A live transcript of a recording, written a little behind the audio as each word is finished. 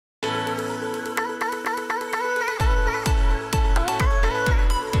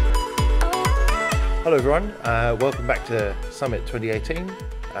Hello everyone, welcome back to Summit 2018.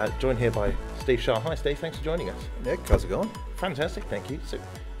 Joined here by Steve Shah. Hi Steve, thanks for joining us. Nick, how's it going? Fantastic, thank you. So,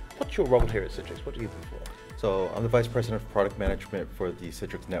 what's your role here at Citrix? What do you do for? So I'm the Vice President of Product Management for the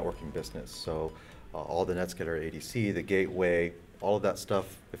Citrix networking business. So all the NetScaler ADC, the gateway, all of that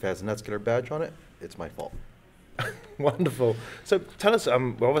stuff, if it has a NetScaler badge on it, it's my fault. Wonderful. So tell us, we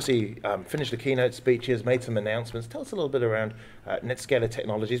obviously finished the keynote speeches, made some announcements. Tell us a little bit around NetScaler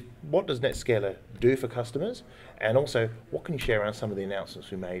technologies. What does NetScaler do for customers? And also, what can you share around some of the announcements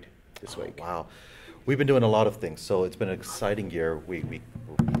we made this week? Wow. We've been doing a lot of things, so it's been an exciting year. We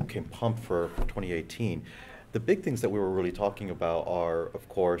came pumped for 2018. The big things that we were really talking about are, of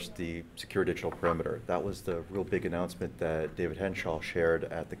course, the secure digital perimeter. That was the real big announcement that David Henshaw shared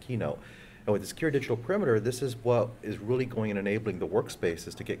at the keynote. And with the secure digital perimeter, this is what is really going and enabling the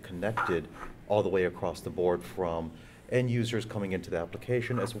workspaces to get connected all the way across the board, from end users coming into the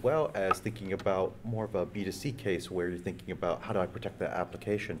application, as well as thinking about more of a B2C case where you're thinking about how do I protect that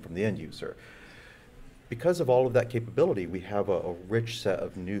application from the end user. Because of all of that capability, we have a rich set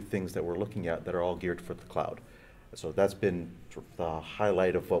of new things that we're looking at that are all geared for the cloud. So that's been sort of the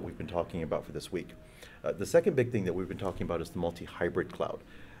highlight of what we've been talking about for this week. The second big thing that we've been talking about is the multi-hybrid cloud.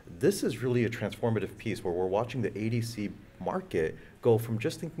 This is really a transformative piece where we're watching the ADC market go from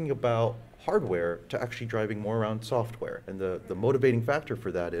just thinking about hardware to actually driving more around software. And the motivating factor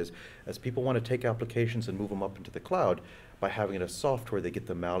for that is, as people want to take applications and move them up into the cloud, by having it as software, they get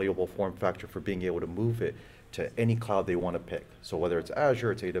the malleable form factor for being able to move it to any cloud they want to pick. So whether it's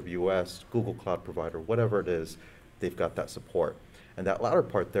Azure, it's AWS, Google Cloud Provider, whatever it is, they've got that support. And that latter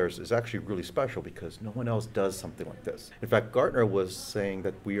part there is actually really special because no one else does something like this. In fact, Gartner was saying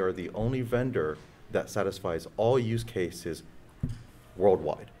that we are the only vendor that satisfies all use cases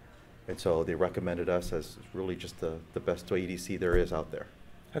worldwide. And so they recommended us as really just the best ADC there is out there.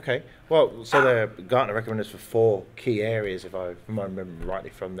 Okay, well, so the Gartner recommended us for 4 key areas, if I remember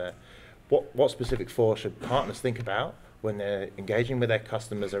rightly from there. What specific 4 should partners think about when they're engaging with their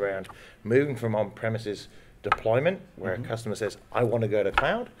customers around moving from on-premises deployment, where a customer says, I want to go to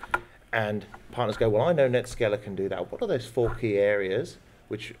cloud, and partners go, well, I know NetScaler can do that. What are those 4 key areas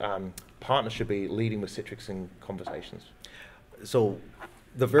which partners should be leading with Citrix in conversations? So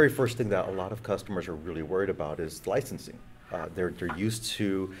the very first thing that a lot of customers are really worried about is licensing. They're used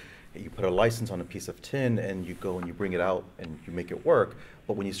to, you put a license on a piece of tin and you go and you bring it out and you make it work,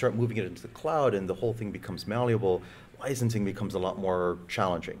 but when you start moving it into the cloud and the whole thing becomes malleable, licensing becomes a lot more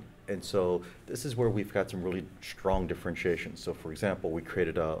challenging. And so this is where we've got some really strong differentiation. So for example, we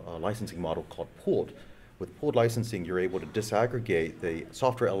created a licensing model called pooled. With pooled licensing, you're able to disaggregate the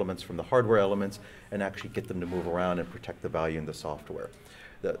software elements from the hardware elements and actually get them to move around and protect the value in the software.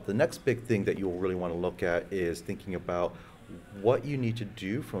 The next big thing that you'll really want to look at is thinking about what you need to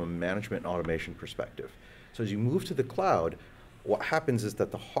do from a management and automation perspective. So as you move to the cloud, what happens is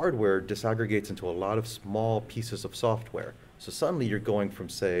that the hardware disaggregates into a lot of small pieces of software. So suddenly you're going from,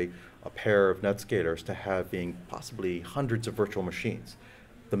 say, a pair of NetScalers to having possibly hundreds of virtual machines.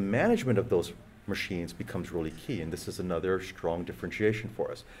 The management of those machines becomes really key, and this is another strong differentiation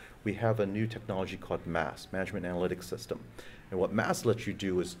for us. We have a new technology called MAS, Management Analytics System. And what MAS lets you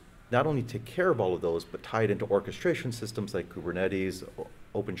do is not only take care of all of those, but tie it into orchestration systems like Kubernetes,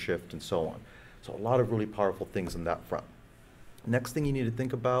 OpenShift, and so on. So a lot of really powerful things in that front. Next thing you need to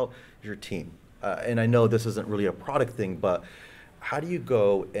think about is your team. And I know this isn't really a product thing, but how do you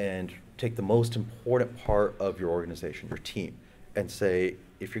go and take the most important part of your organization, your team, and say,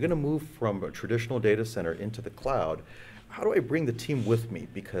 if you're going to move from a traditional data center into the cloud, how do I bring the team with me?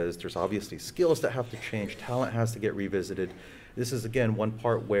 Because there's obviously skills that have to change, talent has to get revisited. This is, again, one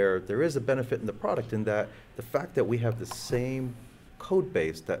part where there is a benefit in the product in that the fact that we have the same code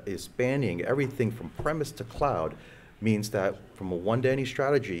base that is spanning everything from premise to cloud means that from a one-to-any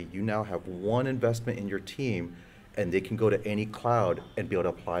strategy, you now have one investment in your team, and they can go to any cloud and be able to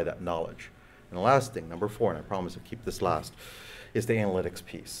apply that knowledge. And the last thing, number 4, and I promise I'll keep this last, is the analytics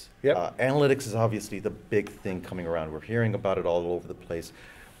piece. Yep. Analytics is obviously the big thing coming around. We're hearing about it all over the place,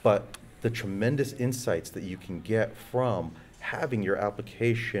 but the tremendous insights that you can get from having your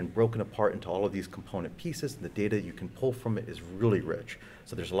application broken apart into all of these component pieces, and the data you can pull from it is really rich.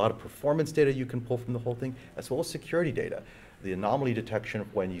 So there's a lot of performance data you can pull from the whole thing, as well as security data. The anomaly detection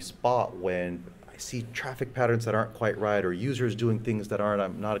of when you spot when I see traffic patterns that aren't quite right, or users doing things that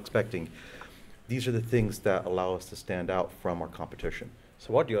I'm not expecting. These are the things that allow us to stand out from our competition.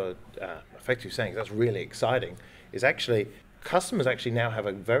 So what you're effectively saying, that's really exciting, is actually customers actually now have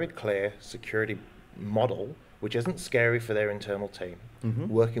a very clear security model which isn't scary for their internal team,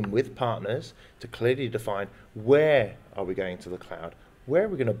 working with partners to clearly define where are we going to the cloud, where are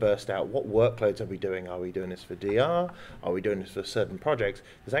we going to burst out? What workloads are we doing? Are we doing this for DR? Are we doing this for certain projects?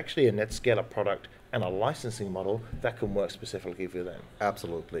 There's actually a NetScaler product and a licensing model that can work specifically for them.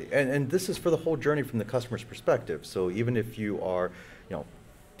 Absolutely. And this is for the whole journey from the customer's perspective. So even if you are,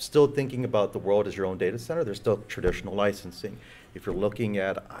 still thinking about the world as your own data center, there's still traditional licensing. If you're looking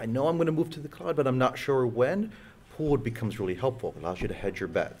at, I know I'm going to move to the cloud, but I'm not sure when, pooled becomes really helpful. It allows you to hedge your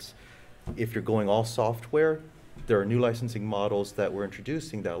bets. If you're going all software, there are new licensing models that we're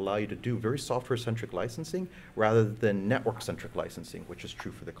introducing that allow you to do very software-centric licensing rather than network-centric licensing, which is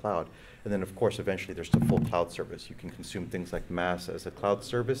true for the cloud. And then, of course, eventually there's the full cloud service. You can consume things like MAS as a cloud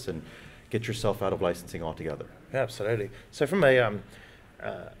service and get yourself out of licensing altogether. Yeah, absolutely. So from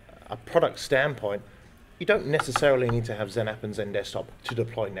a product standpoint, you don't necessarily need to have XenApp and XenDesktop to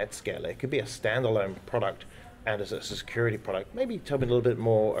deploy NetScaler. It could be a standalone product and as a security product. Maybe tell me a little bit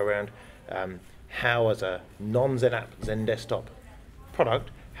more around how, as a non-XenApp, XenDesktop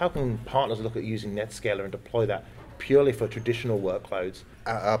product, how can partners look at using NetScaler and deploy that purely for traditional workloads?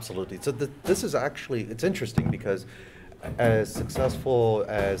 Absolutely. So this is actually, it's interesting because as successful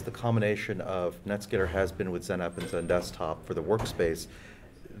as the combination of NetScaler has been with XenApp and XenDesktop for the workspace,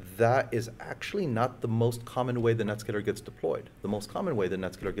 that is actually not the most common way the NetScaler gets deployed. The most common way the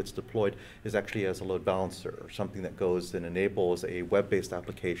NetScaler gets deployed is actually as a load balancer, or something that goes and enables a web-based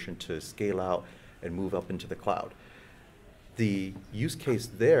application to scale out and move up into the cloud. The use case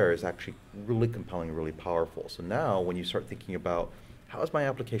there is actually really compelling, really powerful. So now when you start thinking about how does my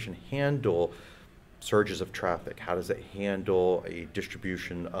application handle surges of traffic? How does it handle a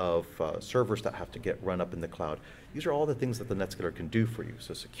distribution of servers that have to get run up in the cloud? These are all the things that the NetScaler can do for you.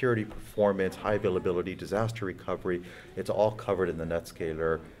 So security, performance, high availability, disaster recovery, it's all covered in the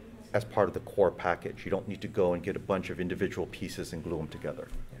NetScaler as part of the core package. You don't need to go and get a bunch of individual pieces and glue them together.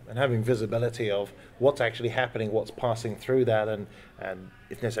 And having visibility of what's actually happening, what's passing through that, and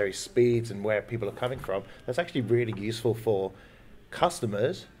if necessary, speeds and where people are coming from, that's actually really useful for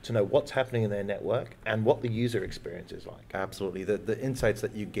customers to know what's happening in their network and what the user experience is like. Absolutely. The insights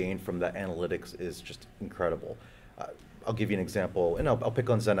that you gain from that analytics is just incredible. I'll give you an example, and I'll pick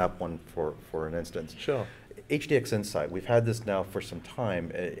on XenApp one for an instance. Sure. HDX Insight, we've had this now for some time,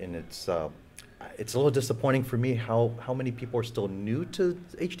 and it's a little disappointing for me how many people are still new to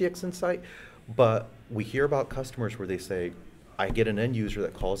HDX Insight, but we hear about customers where they say, I get an end user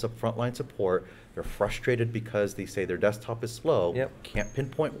that calls up frontline support, they're frustrated because they say their desktop is slow, Yep. Can't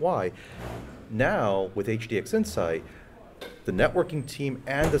pinpoint why. Now, with HDX Insight, the networking team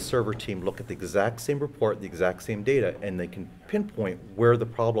and the server team look at the exact same report, the exact same data, and they can pinpoint where the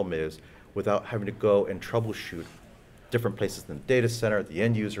problem is without having to go and troubleshoot different places in the data center, the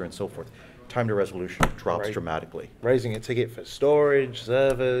end user, and so forth. Time to resolution drops dramatically. Raising a ticket for storage,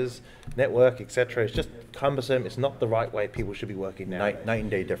 servers, network, etc. It's just cumbersome. It's not the right way people should be working now. Night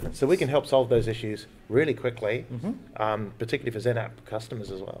and day difference. So we can help solve those issues really quickly, particularly for XenApp customers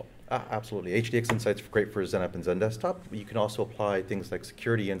as well. Absolutely. HDX Insight's great for XenApp and XenDesktop. You can also apply things like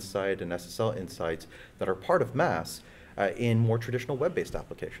Security Insight and SSL Insights that are part of MAS in more traditional web-based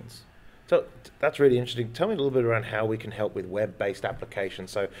applications. So that's really interesting. Tell me a little bit around how we can help with web-based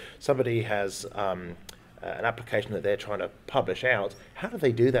applications. So somebody has an application that they're trying to publish out. How do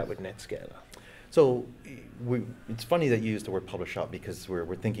they do that with NetScaler? So it's funny that you use the word publish out because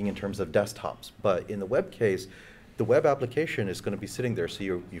we're thinking in terms of desktops. But in the web case, the web application is going to be sitting there. So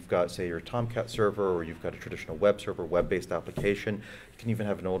you've got, say, your Tomcat server, or you've got a traditional web server, web-based application. You can even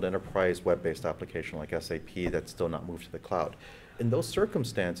have an old enterprise web-based application like SAP that's still not moved to the cloud. In those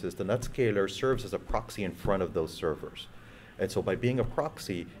circumstances, the NetScaler serves as a proxy in front of those servers. And so by being a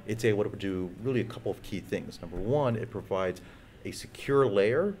proxy, it's able to do really a couple of key things. Number one, it provides a secure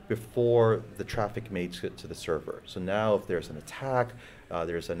layer before the traffic makes it to the server. So now if there's an attack,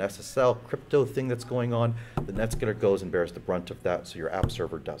 there's an SSL crypto thing that's going on, the NetScaler goes and bears the brunt of that, so your app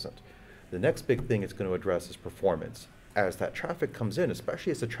server doesn't. The next big thing it's going to address is performance. As that traffic comes in,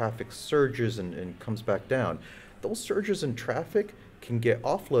 especially as the traffic surges and comes back down, those surges in traffic can get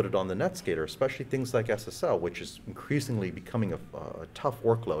offloaded on the NetScaler, especially things like SSL, which is increasingly becoming a tough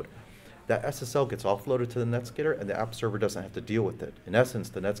workload. That SSL gets offloaded to the NetScaler, and the app server doesn't have to deal with it. In essence,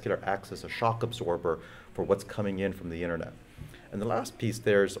 the NetScaler acts as a shock absorber for what's coming in from the internet. And the last piece,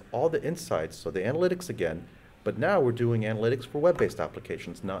 there's all the insights, so the analytics again, but now we're doing analytics for web-based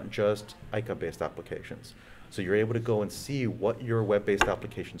applications, not just ICA-based applications. So you're able to go and see what your web-based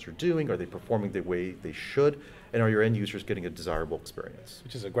applications are doing. Are they performing the way they should? And are your end users getting a desirable experience?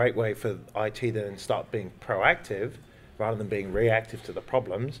 Which is a great way for IT then start being proactive rather than being reactive to the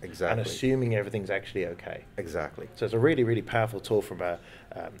problems. Exactly. And assuming everything's actually okay. Exactly. So it's a really, really powerful tool from a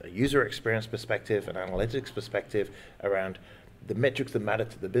user experience perspective, an analytics perspective around the metrics that matter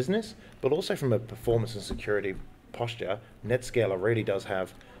to the business, but also from a performance and security posture, NetScaler really does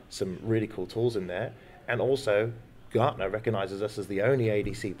have some really cool tools in there. And also, Gartner recognizes us as the only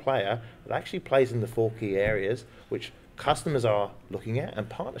ADC player that actually plays in the 4 key areas, which customers are looking at and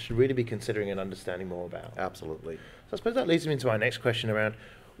partners should really be considering and understanding more about. Absolutely. So I suppose that leads me into our next question around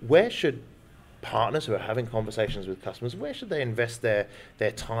where should partners who are having conversations with customers, where should they invest their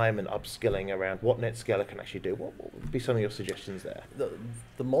time and upskilling around what NetScaler can actually do? What would be some of your suggestions there?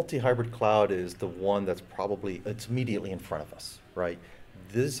 The multi-hybrid cloud is the one that's probably, it's immediately in front of us, right?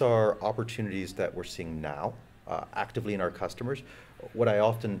 These are opportunities that we're seeing now, actively in our customers. What I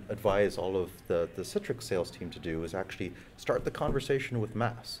often advise all of the Citrix sales team to do is actually start the conversation with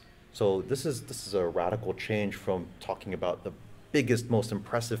mass. So this is a radical change from talking about the biggest, most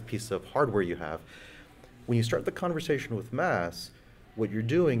impressive piece of hardware you have. When you start the conversation with mass, what you're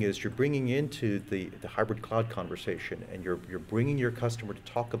doing is you're bringing into the hybrid cloud conversation, and you're bringing your customer to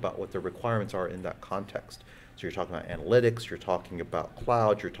talk about what their requirements are in that context. So you're talking about analytics, you're talking about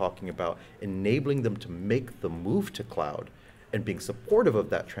cloud, you're talking about enabling them to make the move to cloud and being supportive of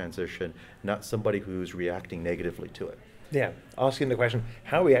that transition, not somebody who's reacting negatively to it. Yeah, asking the question,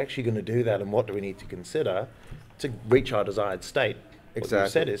 how are we actually going to do that and what do we need to consider to reach our desired state? Exactly. What you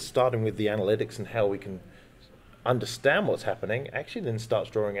said is starting with the analytics and how we can understand what's happening, actually then starts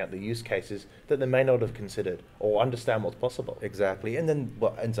drawing out the use cases that they may not have considered or understand what's possible. Exactly, and then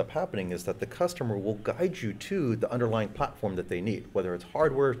what ends up happening is that the customer will guide you to the underlying platform that they need, whether it's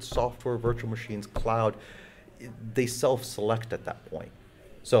hardware, software, virtual machines, cloud. They self-select at that point.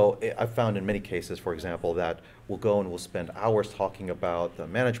 So I've found in many cases, for example, that we'll go and we'll spend hours talking about the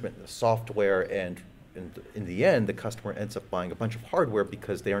management, the software, and in the end, the customer ends up buying a bunch of hardware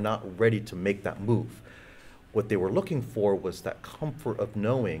because they are not ready to make that move. What they were looking for was that comfort of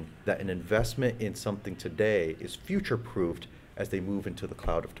knowing that an investment in something today is future-proofed as they move into the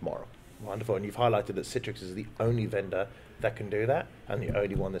cloud of tomorrow. Wonderful, and you've highlighted that Citrix is the only vendor that can do that, and the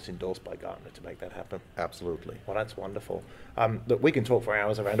only one that's endorsed by Gartner to make that happen. Absolutely. Well, that's wonderful. Look, we can talk for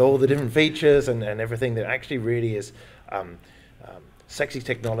hours around all the different features and everything that actually really is sexy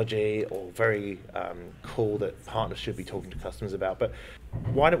technology or very cool that partners should be talking to customers about. But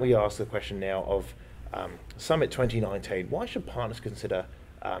why don't we ask the question now of Summit 2019, why should partners consider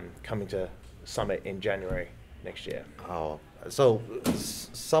coming to Summit in January next year? Oh, so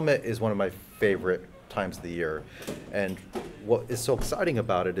Summit is one of my favorite times of the year, and what is so exciting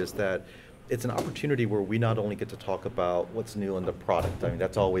about it is that it's an opportunity where we not only get to talk about what's new in the product. I mean,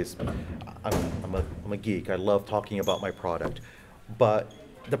 that's always, I'm a geek. I love talking about my product, but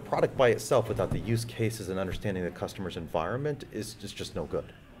the product by itself, without the use cases and understanding the customer's environment, is just no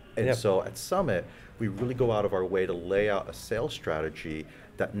good. And Yep. So at Summit, we really go out of our way to lay out a sales strategy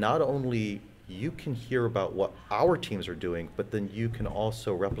that not only you can hear about what our teams are doing, but then you can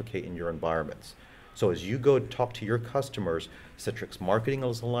also replicate in your environments. So as you go talk to your customers, Citrix marketing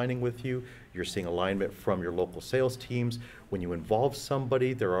is aligning with you, you're seeing alignment from your local sales teams. When you involve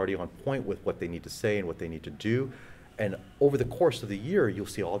somebody, they're already on point with what they need to say and what they need to do. And over the course of the year, you'll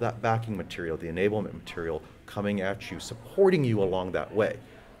see all that backing material, the enablement material coming at you, supporting you along that way.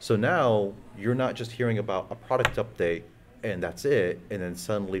 So now you're not just hearing about a product update and that's it, and then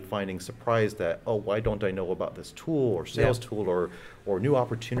suddenly finding surprise that, oh, why don't I know about this tool or sales tool or new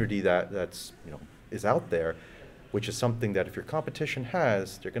opportunity that's is out there, which is something that if your competition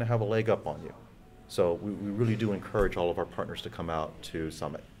has, they're going to have a leg up on you. So we really do encourage all of our partners to come out to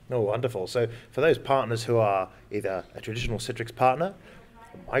Summit. Oh, wonderful. So for those partners who are either a traditional Citrix partner,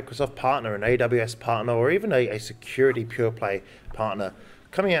 a Microsoft partner, an AWS partner, or even a security pure play partner,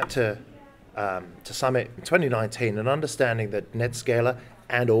 coming out to Summit in 2019 and understanding that NetScaler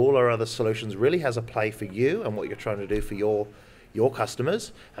and all our other solutions really has a play for you and what you're trying to do for your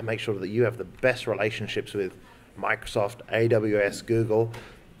customers, and make sure that you have the best relationships with Microsoft, AWS, Google.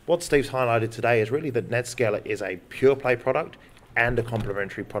 What Steve's highlighted today is really that NetScaler is a pure play product and a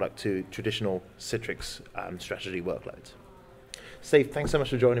complementary product to traditional Citrix strategy workloads. Steve, thanks so much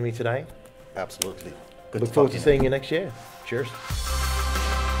for joining me today. Absolutely. Look forward to seeing you next year. Cheers.